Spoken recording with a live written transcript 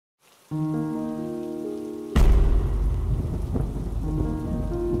Welcome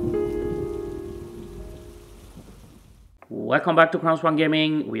back to Crowns One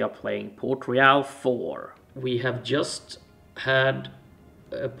Gaming. We are playing Port Royale 4. We have just had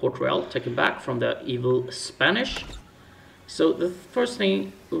Port Royale taken back from the evil Spanish. So the first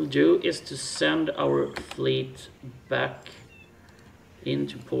thing we'll do is to send our fleet back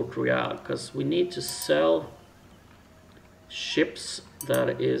into Port Royale, because we need to sell ships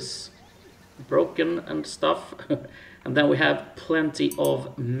that is broken and stuff. And then we have plenty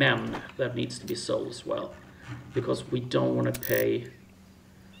of men that needs to be sold as well, because we don't want to pay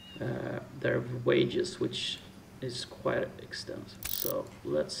their wages, which is quite extensive. So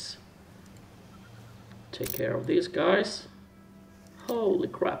let's take care of these guys. Holy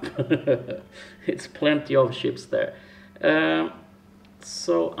crap. It's plenty of ships there.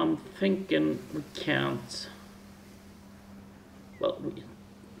 So I'm thinking we can't, well, we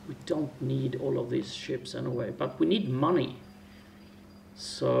don't need all of these ships anyway, but we need money.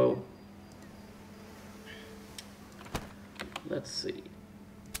 So let's see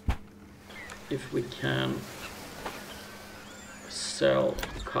if we can sell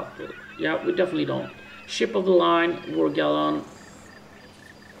a couple. Yeah, we definitely don't. Ship of the line, war gallon,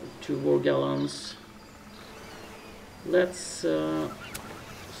 2 war gallons. Let's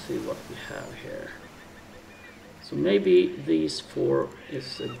see what we have here. So maybe these 4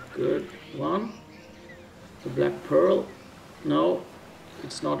 is a good one. The Black Pearl, no,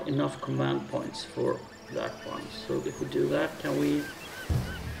 it's not enough command points for that one. So if we do that, can we?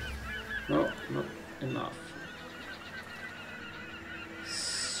 No, not enough.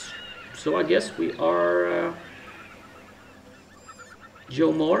 So I guess we are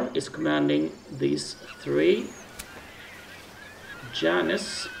Joe Moore is commanding these 3.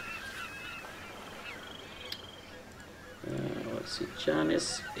 Janice, let's see,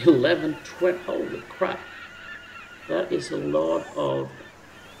 Janice 11, 20, holy crap, that is a lot of,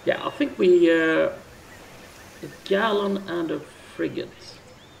 yeah, I think we a gallon and a frigate.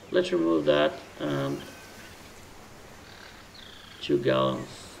 Let's remove that, and 2 galleons,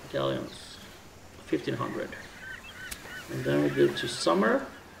 1500. And then we go to Summer,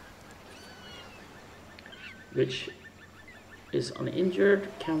 which is uninjured.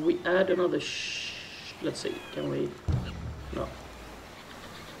 Can we add another let's see, can we? No.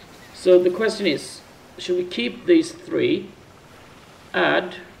 So the question is, should we keep these 3,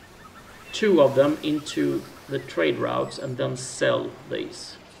 add 2 of them into the trade routes, and then sell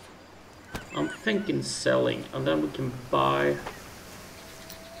these? I'm thinking selling, and then we can buy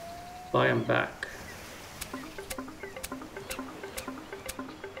them back.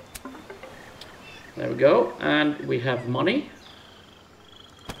 There we go, and we have money,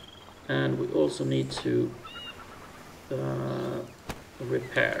 and we also need to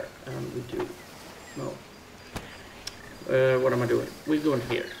repair, and we do. No. What am I doing? We're going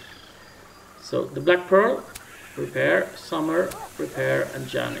here. So the Black Pearl, repair, Summer, repair, and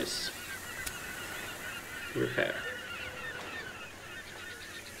Janice, repair.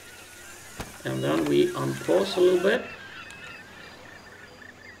 And then we unpause a little bit.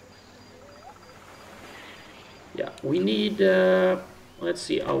 Yeah, we need, let's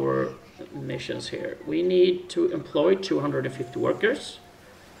see our missions here. We need to employ 250 workers,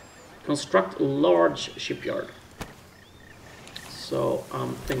 construct a large shipyard. So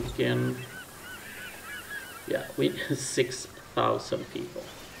I'm thinking, yeah, we need 6,000 people.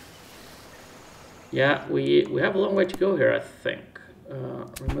 Yeah, we have a long way to go here, I think.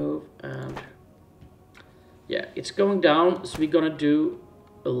 Remove, and yeah, it's going down, so we're gonna do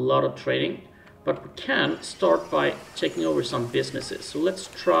a lot of trading. But we can start by taking over some businesses. So let's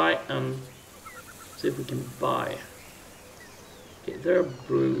try and see if we can buy. Okay, there are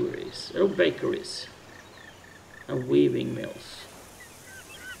breweries, there are bakeries, and weaving mills.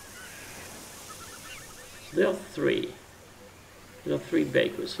 So there are 3. There are 3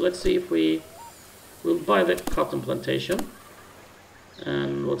 bakeries. So let's see if we'll buy the cotton plantation.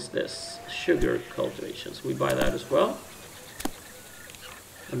 And what's this? Sugar cultivations. We buy that as well.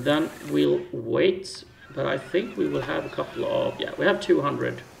 And then we'll wait, but I think we will have a couple of, yeah, we have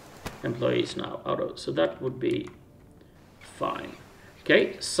 200 employees now out of, so that would be fine.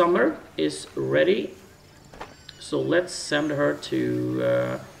 Okay, Summer is ready, so let's send her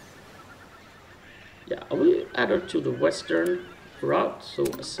to, yeah, I will add her to the western route, so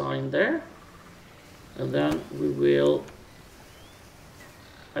assign there. And then we will,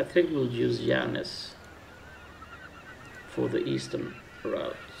 I think we'll use Janice for the eastern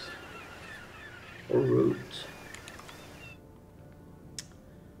route or route.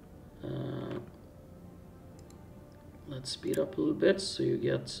 Let's speed up a little bit so you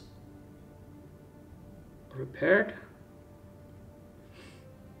get repaired.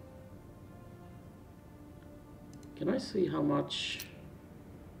 Can I see how much?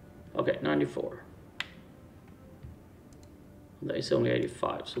 Okay, 94. There is only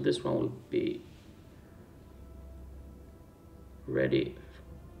 85, so this one will be ready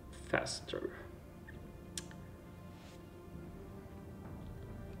faster.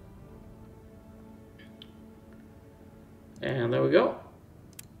 And there we go.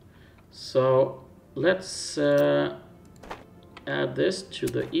 So let's add this to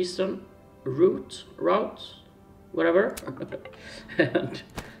the eastern route, whatever, and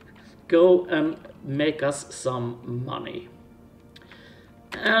go and make us some money.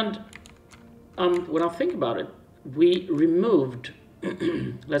 And when I think about it, we removed,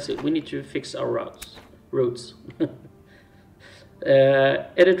 let's see, we need to fix our routes.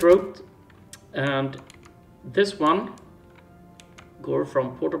 Edit route, and this one go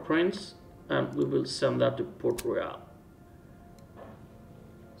from Port-au-Prince, and we will send that to Port Royale.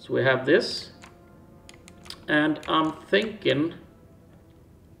 So we have this, and I'm thinking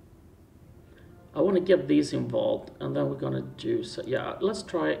I want to get these involved, and then we're gonna do so. Yeah, let's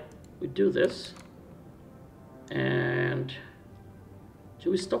try. We do this, and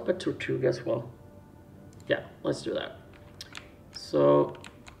do we stop at Tortuga as well? Yeah, let's do that. So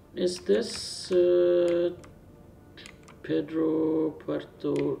is this Pedro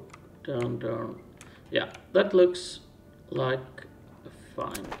Puerto down? Yeah, that looks like a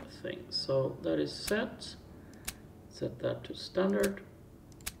fine thing. So that is set. Set that to standard.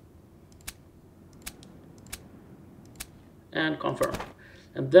 And confirm.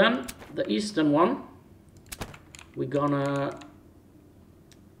 And then the eastern one, we're gonna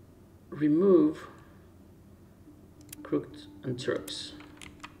remove Crooked and Turks.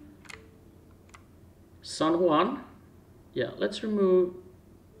 San Juan, yeah, let's remove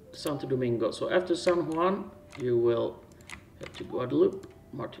Santo Domingo. So after San Juan, you will head to Guadeloupe,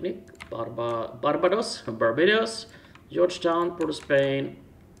 Martinique, Barbados, Georgetown, Port of Spain,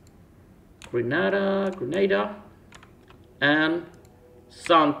 Grenada, and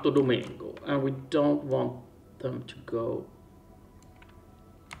Santo Domingo. And we don't want them to go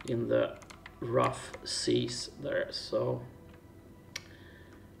in the rough seas there. So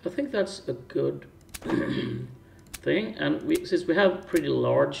I think that's a good thing. And since we have pretty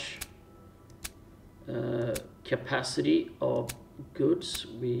large capacity of goods,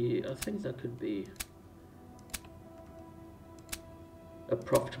 I think that could be a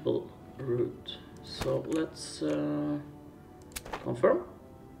profitable route. So let's confirm,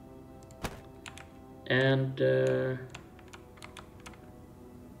 and then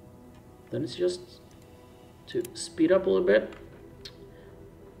it's just to speed up a little bit,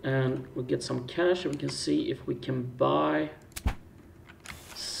 and we'll get some cash, and we can see if we can buy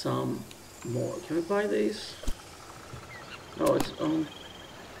some more. Can we buy these? No, it's owned.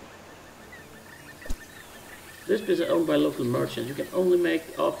 This is owned by local merchants. You can only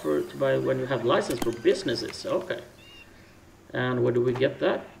make offer to buy when you have license for businesses. Okay. And where do we get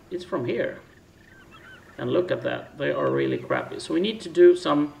that? It's from here. And look at that. They are really crappy. So we need to do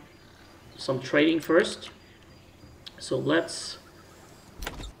some trading first. So let's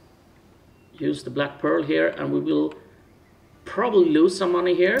use the Black Pearl here, and we will probably lose some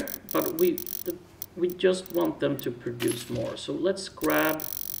money here, but we just want them to produce more. So let's grab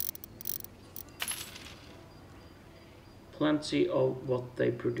plenty of what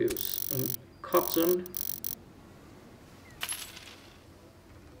they produce. And cotton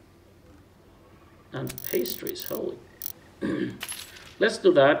and pastries, holy. Let's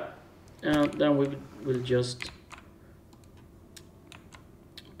do that, and then we will just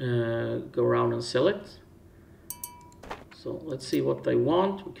go around and sell it. So let's see what they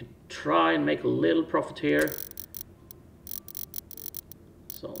want. We could try and make a little profit here.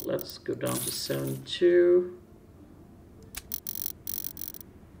 So let's go down to 72.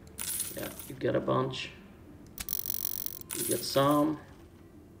 Yeah, you get a bunch. You get some.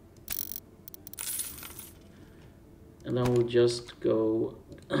 And then we'll just go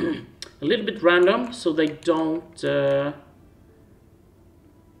a little bit random, so they don't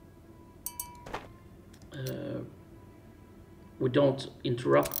we don't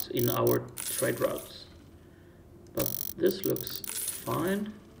interrupt in our trade routes. But this looks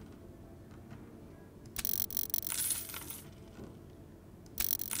fine.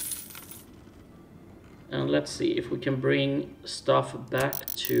 And let's see if we can bring stuff back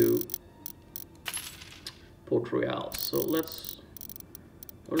to Port Royale. So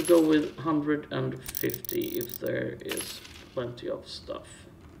we'll go with 150 if there is plenty of stuff.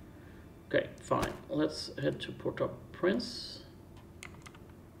 Okay, fine. Let's head to Port-au-Prince.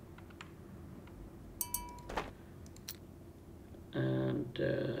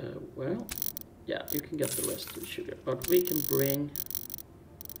 well, yeah, you can get the rest of the sugar, but we can bring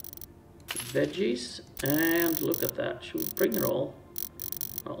veggies, and look at that. Should we bring it all?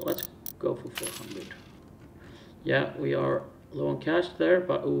 Oh, let's go for 400. Yeah, we are low on cash there,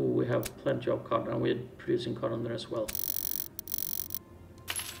 but ooh, we have plenty of cotton, and we're producing cotton there as well.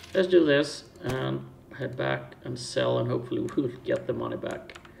 Let's do this and head back and sell, and hopefully we'll get the money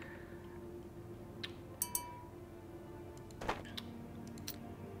back.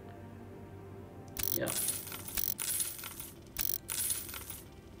 Yeah.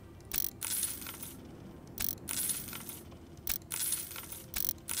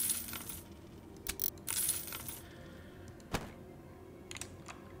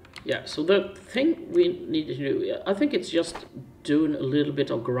 Yeah, so the thing we need to do, I think it's just doing a little bit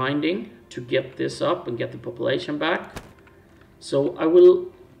of grinding to get this up and get the population back. So I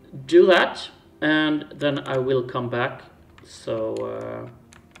will do that, and then I will come back. So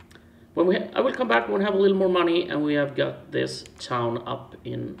I will come back when we have a little more money and we have got this town up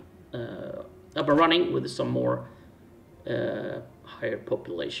and running with some more higher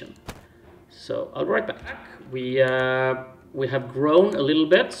population. So I'll be right back. We have grown a little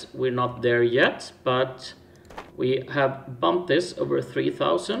bit. We're not there yet, but we have bumped this over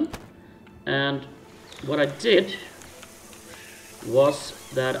 3,000. And what I did was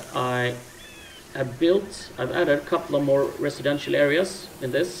that I've added a couple of more residential areas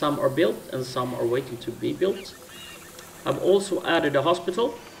in this. Some are built and some are waiting to be built. I've also added a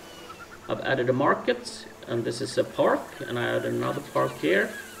hospital. I've added a market, and this is a park, and I added another park here.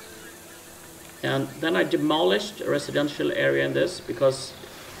 And then I demolished a residential area in this because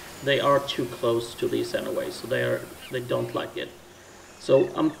they are too close to these anyway, so they don't like it. So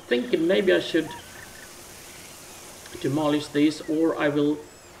I'm thinking maybe I should demolish these, or I will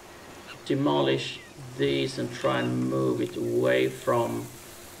demolish these and try and move it away from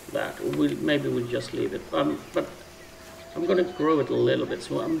that. Maybe we'll just leave it. But I'm going to grow it a little bit,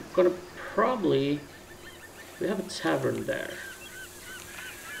 so I'm going to probably... We have a tavern there.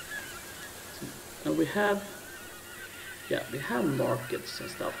 And we have markets and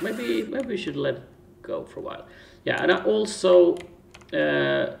stuff. Maybe we should let it go for a while. Yeah, and I also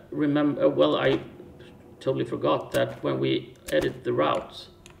remember, well, I totally forgot that when we edit the routes,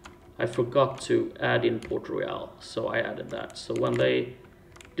 I forgot to add in Port Royale, so I added that. So when they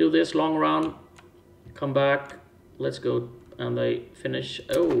do this long run, come back, let's go, and they finish.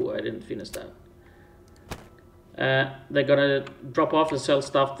 Oh, I didn't finish that. They're gonna drop off and sell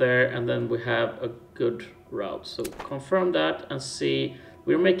stuff there, and then we have a good route. So confirm that and see.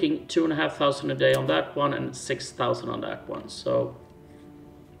 We're making 2,500 a day on that one and 6,000 on that one. So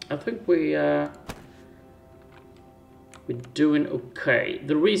I think we're doing okay.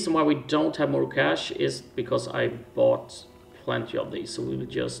 The reason why we don't have more cash is because I bought plenty of these. So we will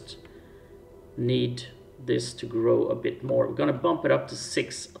just need this to grow a bit more. We're gonna bump it up to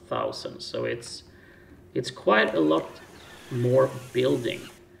 6,000. So it's quite a lot more building,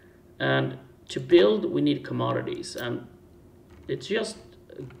 and to build we need commodities, and we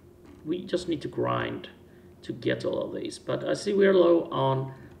just need to grind to get all of these. But I see we're low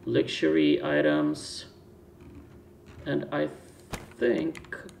on luxury items, and I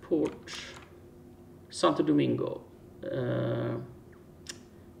think Port Santo Domingo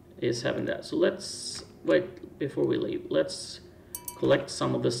is having that. So let's wait before we leave. Let's collect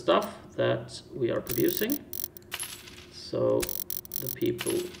some of the stuff that we are producing, so the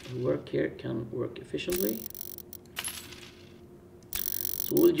people who work here can work efficiently.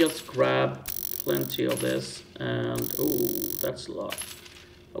 So we'll just grab plenty of this, and oh, that's a lot.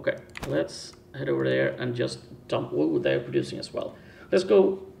 Okay, let's head over there and just dump what they're producing as well. Let's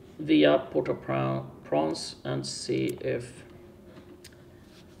go via Port of Prawns and see if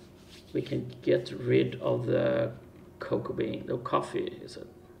we can get rid of the cocoa bean, no coffee, is it?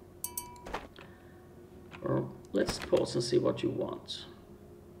 Or let's pause and see what you want.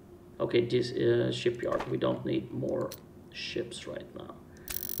 Okay, this shipyard, we don't need more ships right now.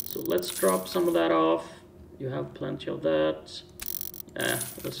 So let's drop some of that off. You have plenty of that.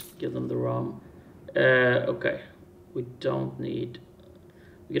 Let's give them the rum. Okay, we don't need...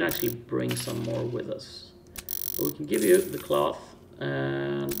 We can actually bring some more with us. So we can give you the cloth,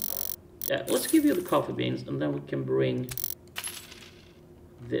 and yeah, let's give you the coffee beans, and then we can bring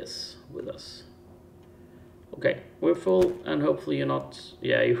this with us. Okay, we're full, and hopefully you're not...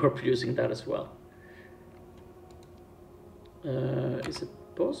 Yeah, you are producing that as well. Is it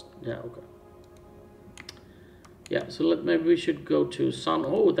paused? Yeah, okay. Yeah, so maybe we should go to San...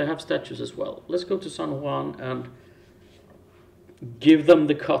 Oh, they have statues as well. Let's go to San Juan and give them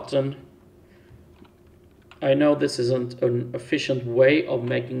the cotton. I know this isn't an efficient way of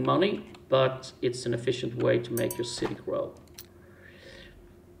making money, but it's an efficient way to make your city grow.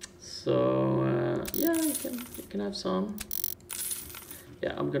 So yeah, you can have some.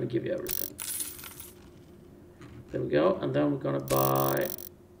 Yeah, I'm gonna give you everything. There we go, and then we're gonna buy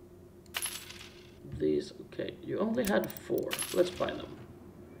these. Okay, you only had 4. Let's buy them.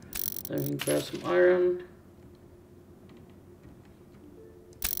 Then we can grab some iron,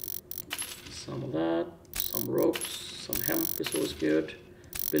 some of that, some ropes, some hemp is always good.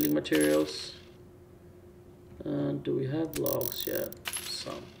 Building materials. Do we have logs? Yeah,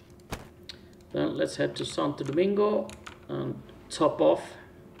 some. Then let's head to Santo Domingo and top off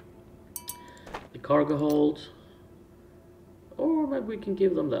the cargo hold. Or maybe we can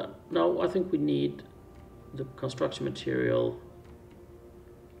give them that. No, I think we need the construction material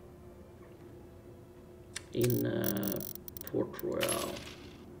in Port Royale.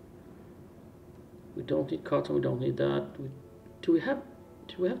 We don't need cotton, we don't need that. Do we have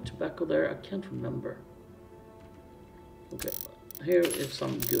tobacco there? I can't remember. Okay, here is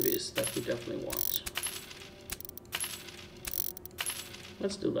some goodies that we definitely want.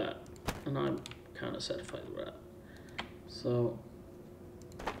 Let's do that. And I'm kind of satisfied with that. So,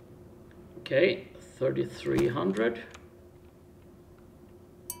 okay, 3,300.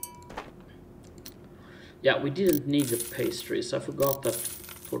 Yeah, we didn't need the pastries. I forgot that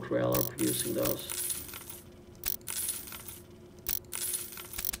Port Royale are producing those.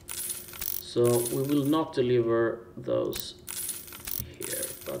 So we will not deliver those here.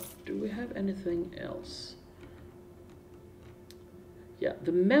 But do we have anything else? Yeah,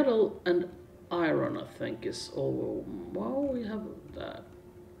 the metal and iron, I think, is all. Well, we have that.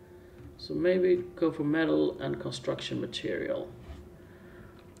 So maybe go for metal and construction material.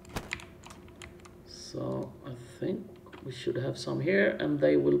 So I think we should have some here, and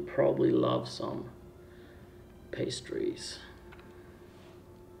they will probably love some pastries.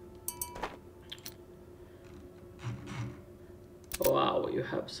 Oh, wow, you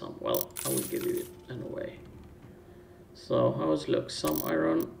have some. Well, I will give you it anyway. So how's it look? Some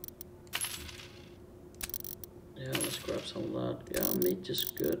iron. Yeah, let's grab some of that. Yeah, meat is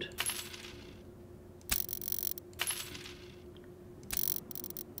good.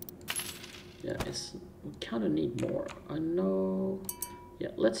 Yeah, we kind of need more. I know. Yeah,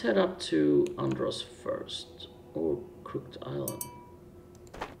 let's head up to Andros first, or Crooked Island.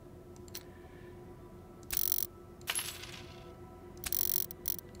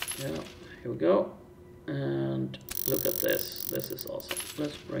 Yeah, here we go. And look at this. This is awesome.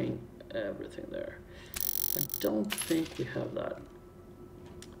 Let's bring everything there. I don't think we have that.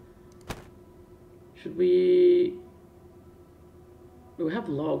 Should we... Do we have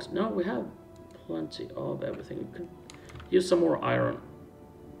logs? No, we have plenty of everything. We could use some more iron.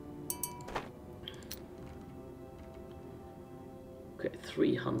 Okay,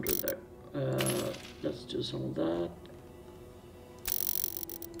 300 there. Let's do some of that.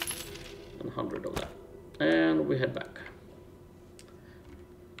 And 100 of that. And we head back.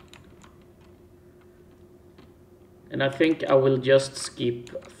 And I think I will just skip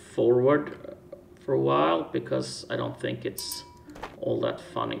forward for a while, because I don't think it's all that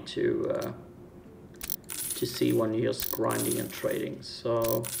funny to see when you're just grinding and trading.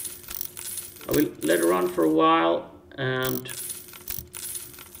 So I will let it run for a while and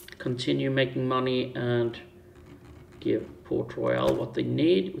continue making money and give Port Royale what they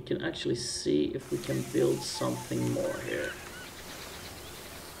need. We can actually see if we can build something more here.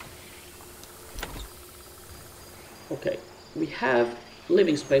 Okay, we have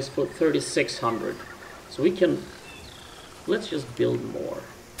living space for 3,600, so we can, let's just build more.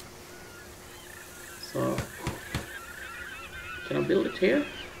 So, can I build it here?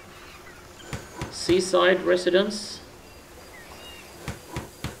 Seaside residence.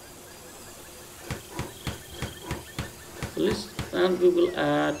 And we will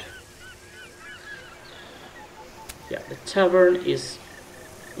add, yeah, the tavern is,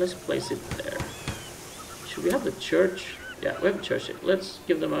 let's place it there. Should we have the church? Yeah, we have a church here. Let's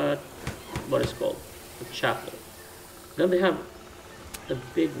give them a, what is called, a chapel. Then they have the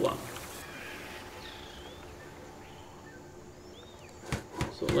big one.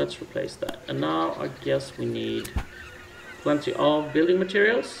 So let's replace that. And now I guess we need plenty of building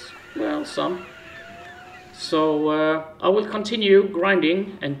materials. Well, some. So I will continue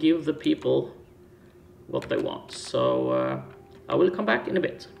grinding and give the people what they want. So I will come back in a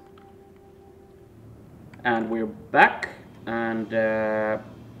bit. And we're back, and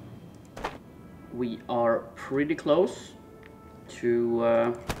we are pretty close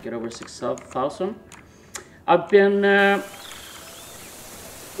to get over 6,000. I've been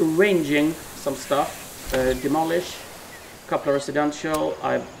arranging some stuff demolish a couple of residential.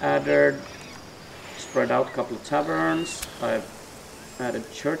 I've added, spread out a couple of taverns. I've added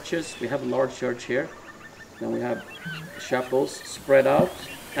churches. We have a large church here. Then we have chapels spread out,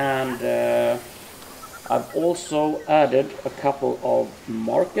 and I've also added a couple of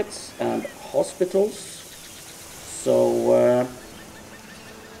markets and hospitals. So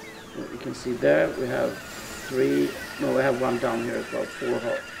you can see there we have three. No, we have one down here as well. Four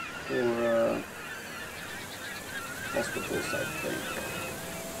hospitals, I think.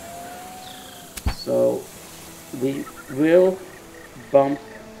 So we will bump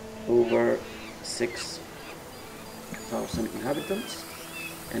over 6,000 inhabitants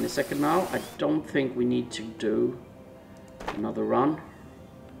any second now. I don't think we need to do another run.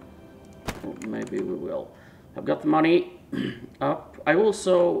 Or maybe we will. I've got the money up. I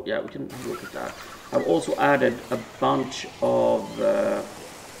also, yeah, we can have a look at that. I've also added a bunch of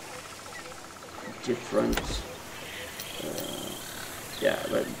different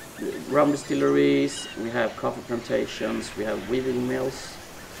rum distilleries. We have coffee plantations, we have weaving mills,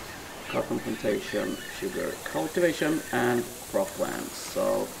 cotton plantation, sugar cultivation, and croplands.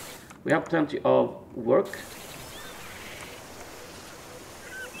 So we have plenty of work,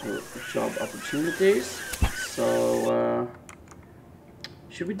 or job opportunities. So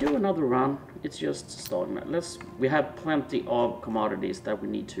should we do another run? It's just starting. We have plenty of commodities that we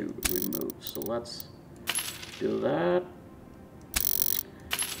need to remove. So let's do that.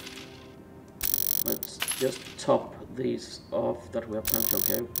 Let's just top these off that we have plenty.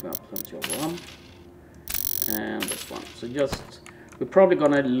 Okay, we have plenty of rum. And this one. So we're probably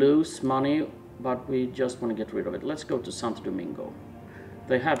gonna lose money, but we just want to get rid of it. Let's go to Santo Domingo.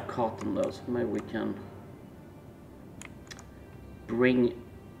 They have cotton though, so maybe we can bring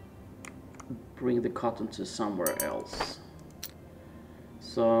the cotton to somewhere else.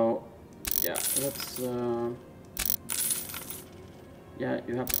 So yeah, let's yeah,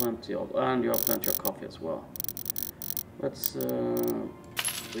 you have plenty of, and you have plenty of coffee as well. Let's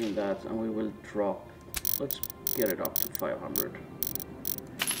bring that, and we will drop, let's get it up to 500.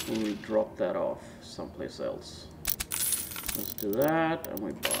 And we drop that off someplace else. Let's do that, and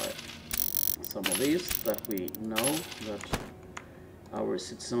we buy some of these that we know that our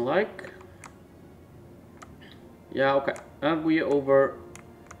citizen like. Yeah, okay, and we over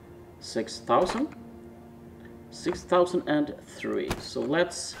 6,000. 6,003. So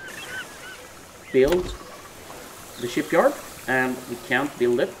let's build the shipyard, and we can't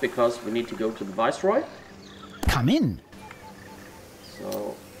build it because we need to go to the viceroy. Come in.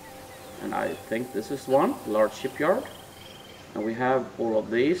 So, and I think this is one large shipyard, and we have all of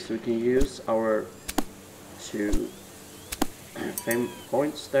these. So we can use our 2 fame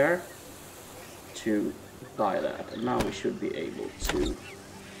points there to buy that, and now we should be able to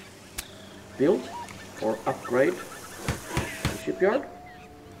build or upgrade the shipyard.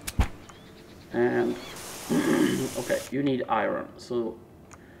 And okay, you need iron. So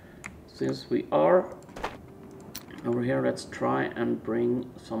since we are over here, let's try and bring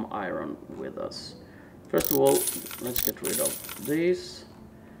some iron with us. First of all, let's get rid of these.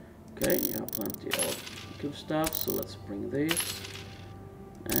 Okay, you have plenty of good stuff, so let's bring these.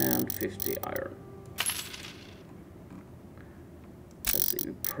 And 50 iron. Let's see,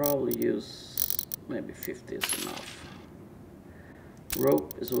 we probably use maybe 50 is enough.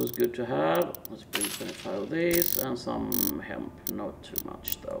 Rope is always good to have. Let's bring 25 of these, and some hemp, not too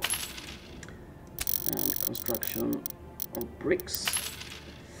much though. And construction of bricks.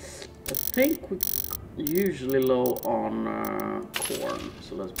 I think we're usually low on corn,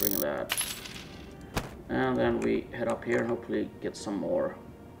 so let's bring that. And then we head up here and hopefully get some more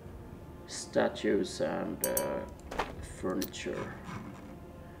statues and furniture.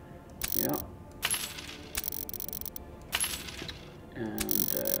 Yeah. And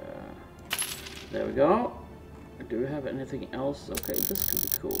there we go. Do we have anything else? Okay, this could be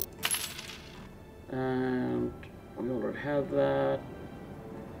cool. And we already have that.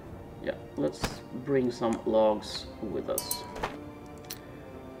 Yeah, let's bring some logs with us.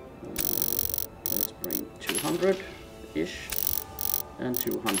 Let's bring 200-ish and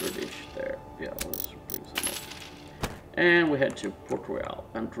 200-ish there. Yeah, let's bring some more. And we head to Port Royale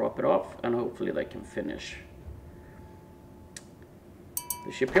and drop it off, and hopefully they can finish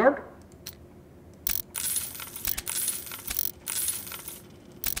the shipyard.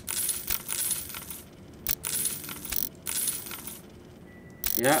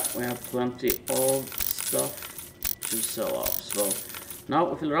 Yeah, we have plenty of stuff to sell off. So now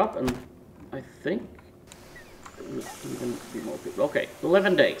we fill it up, and I think there will even be more people. Okay,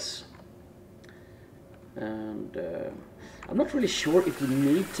 11 days. And I'm not really sure if we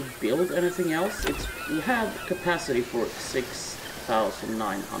need to build anything else. We have capacity for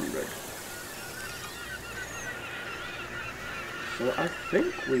 6,900. So I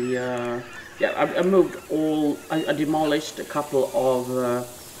think we, yeah, I moved all, I demolished a couple of, I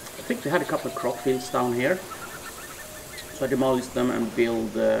think we had a couple of crop fields down here. So I demolished them and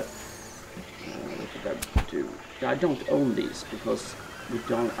build, what did I do? I don't own these because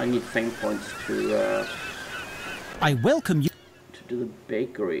I need fame points to, I welcome you to do the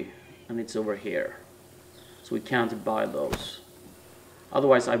bakery, and it's over here. So we can't buy those.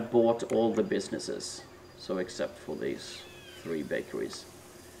 Otherwise I bought all the businesses, so except for these 3 bakeries.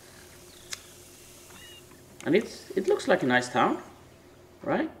 And it looks like a nice town,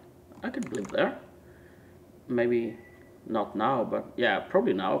 right? I could live there. Maybe not now, but yeah,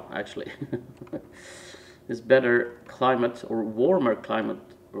 probably now actually. It's better climate, or warmer climate,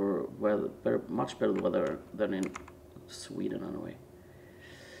 or weather, much better weather than in Sweden anyway.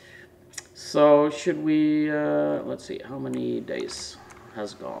 So should we, let's see, how many days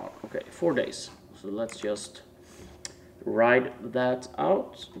has gone? Okay, 4 days. So let's just ride that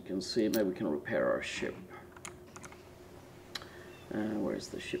out. You can see, maybe we can repair our ship. Where is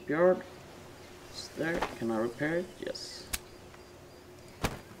the shipyard? It's there. Can I repair it? Yes.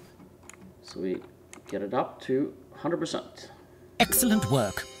 So we get it up to 100%. excellent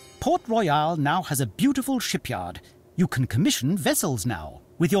work. Port Royale now has a beautiful shipyard. You can commission vessels now.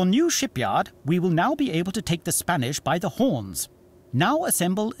 With your new shipyard, we will now be able to take the Spanish by the horns. Now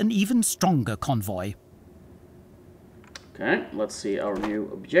assemble an even stronger convoy. Okay, let's see our new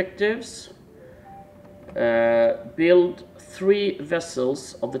objectives. Build 3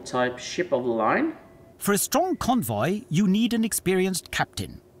 vessels of the type ship of the line. For a strong convoy, you need an experienced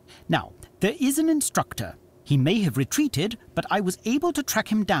captain. Now, there is an instructor. He may have retreated, but I was able to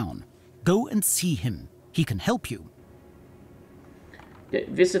track him down. Go and see him. He can help you. Okay,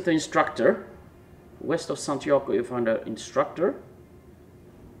 visit the instructor. West of Santiago, you find an instructor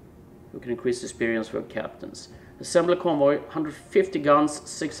who can increase experience for captains. Assemble a convoy, 150 guns,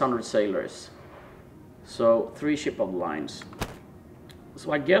 600 sailors. So 3 ship of lines.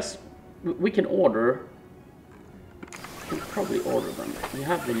 So I guess we can order. We can probably order them. We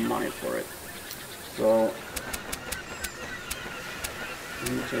have the money for it. So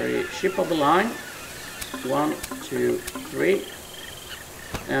military ship of the line. 1, 2, 3.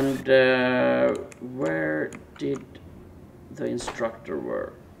 And where did the instructor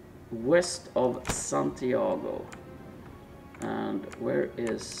work? West of Santiago. And where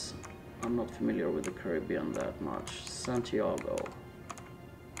is, I'm not familiar with the Caribbean that much. Santiago.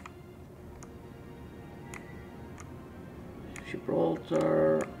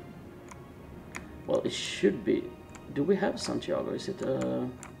 Gibraltar. Well, it should be. Do we have Santiago? Is it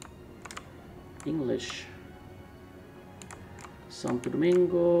English? Santo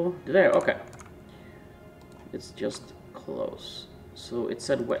Domingo. There, okay. It's just close. So it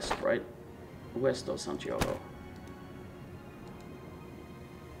said west, right? West of Santiago.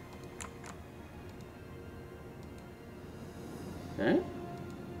 Okay.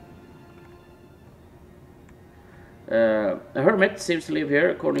 A hermit seems to live here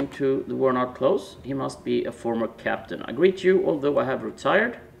according to the worn out clothes. He must be a former captain. I greet you, although I have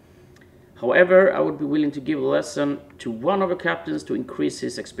retired. However, I would be willing to give a lesson to one of the captains to increase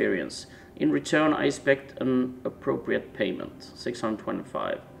his experience. In return, I expect an appropriate payment.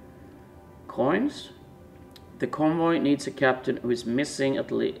 625 coins. The convoy needs a captain who is missing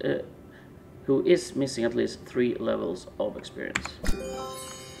at least 3 levels of experience.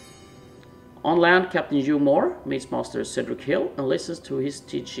 On land, Captain Hugh Moore meets Master Cedric Hill and listens to his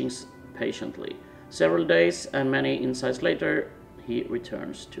teachings patiently. Several days and many insights later, he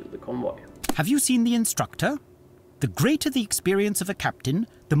returns to the convoy. Have you seen the instructor? The greater the experience of a captain,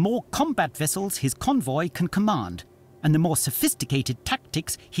 the more combat vessels his convoy can command, and the more sophisticated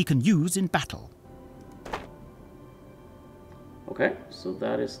tactics he can use in battle. Okay, so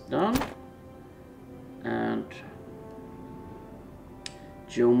that is done. And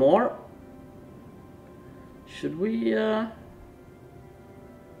Joe Moore. Should we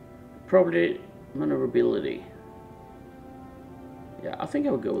probably maneuverability? Yeah, I think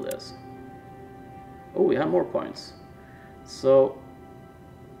I would go with this. Oh, we have more points. So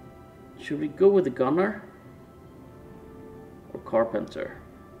should we go with the gunner or carpenter?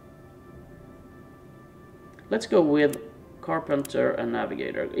 Let's go with carpenter and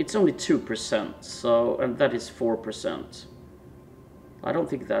navigator. It's only 2%, so, and that is 4%. I don't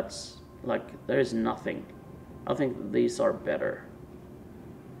think that's, like, there is nothing. I think these are better.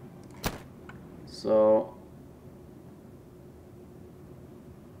 So,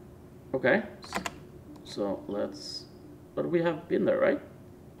 okay. So let's But we have been there, right?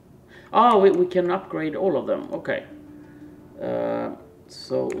 Oh, we can upgrade all of them. Okay.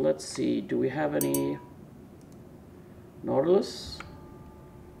 So let's see. Do we have any Nautilus?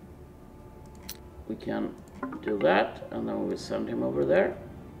 We can do that, and then we'll send him over there.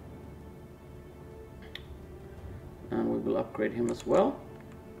 And we will upgrade him as well.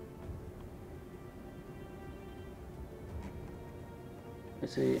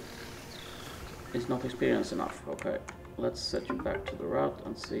 Let's see. He's not experienced enough. Okay. Let's set you back to the route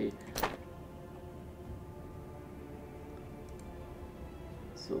and see.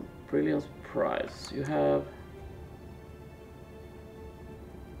 So, brilliance prize. You have...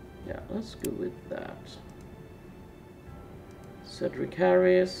 Yeah, let's go with that. Cedric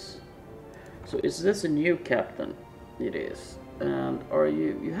Harris. So is this a new captain? It is. And are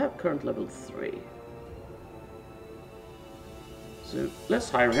you have current level 3. So let's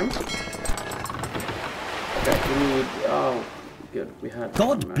hire him. Okay, we need, oh good, we had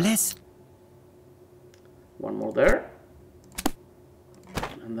God one, bless. One more there.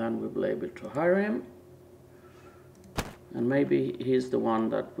 And then we'll be able to hire him. And maybe he's the one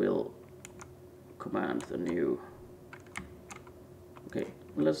that will command the new. Okay,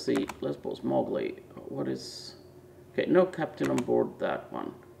 let's see. Let's pause Mowgli. What is... Okay, no captain on board that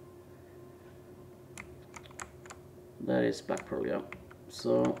one. That is Black Pearl, yeah.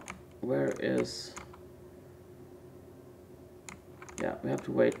 So, where is... Yeah, we have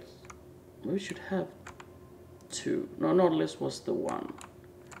to wait. We should have 2. No, Nautilus was the one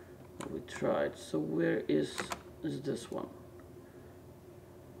that we tried. So where is this one?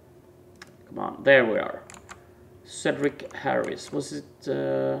 Come on, there we are. Cedric Harris. Was it?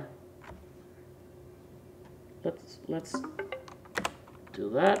 Let's do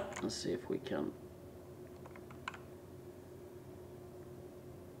that and see if we can.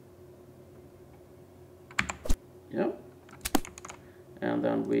 Yeah. And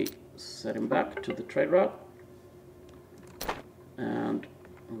then we set him back to the trade route. And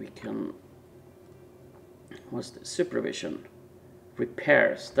we can, what's the supervision?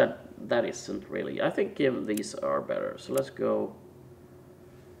 Repairs, that isn't really, I think these are better. So let's go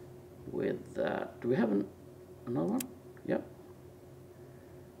with that. Do we have another one? Yep.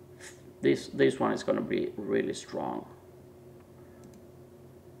 This one is going to be really strong.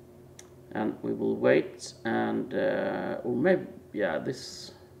 And we will wait and, or maybe, yeah,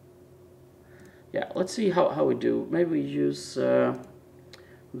 this, yeah, let's see how we do. Maybe we use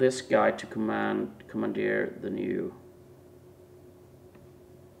this guy to commandeer the new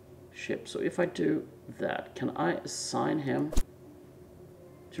ship. So if I do that, can I assign him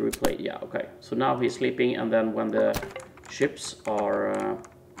to replace? Yeah, okay. So now he's sleeping, and then when the ships are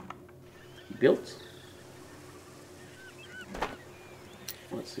built,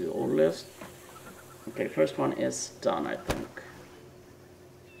 let's see the order list. Okay, first one is done, I think.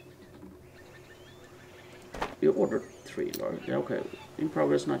 You ordered 3 large. Yeah, okay. In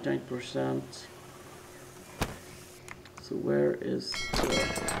progress, 98%. So where is the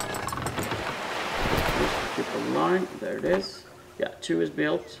ship online? There it is. Yeah, 2 is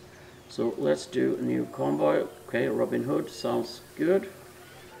built. So let's do a new convoy. Okay, Robin Hood sounds good.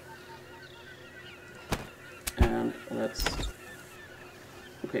 And let's.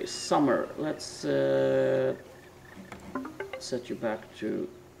 Okay, summer. Let's set you back to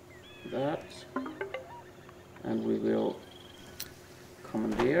that. And we will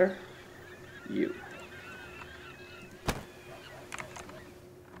commandeer you.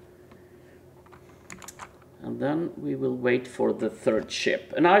 And then we will wait for the 3rd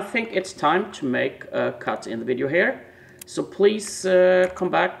ship. And I think it's time to make a cut in the video here. So please come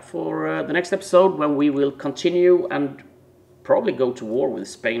back for the next episode when we will continue and probably go to war with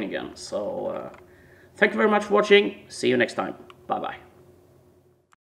Spain again. So thank you very much for watching. See you next time. Bye bye.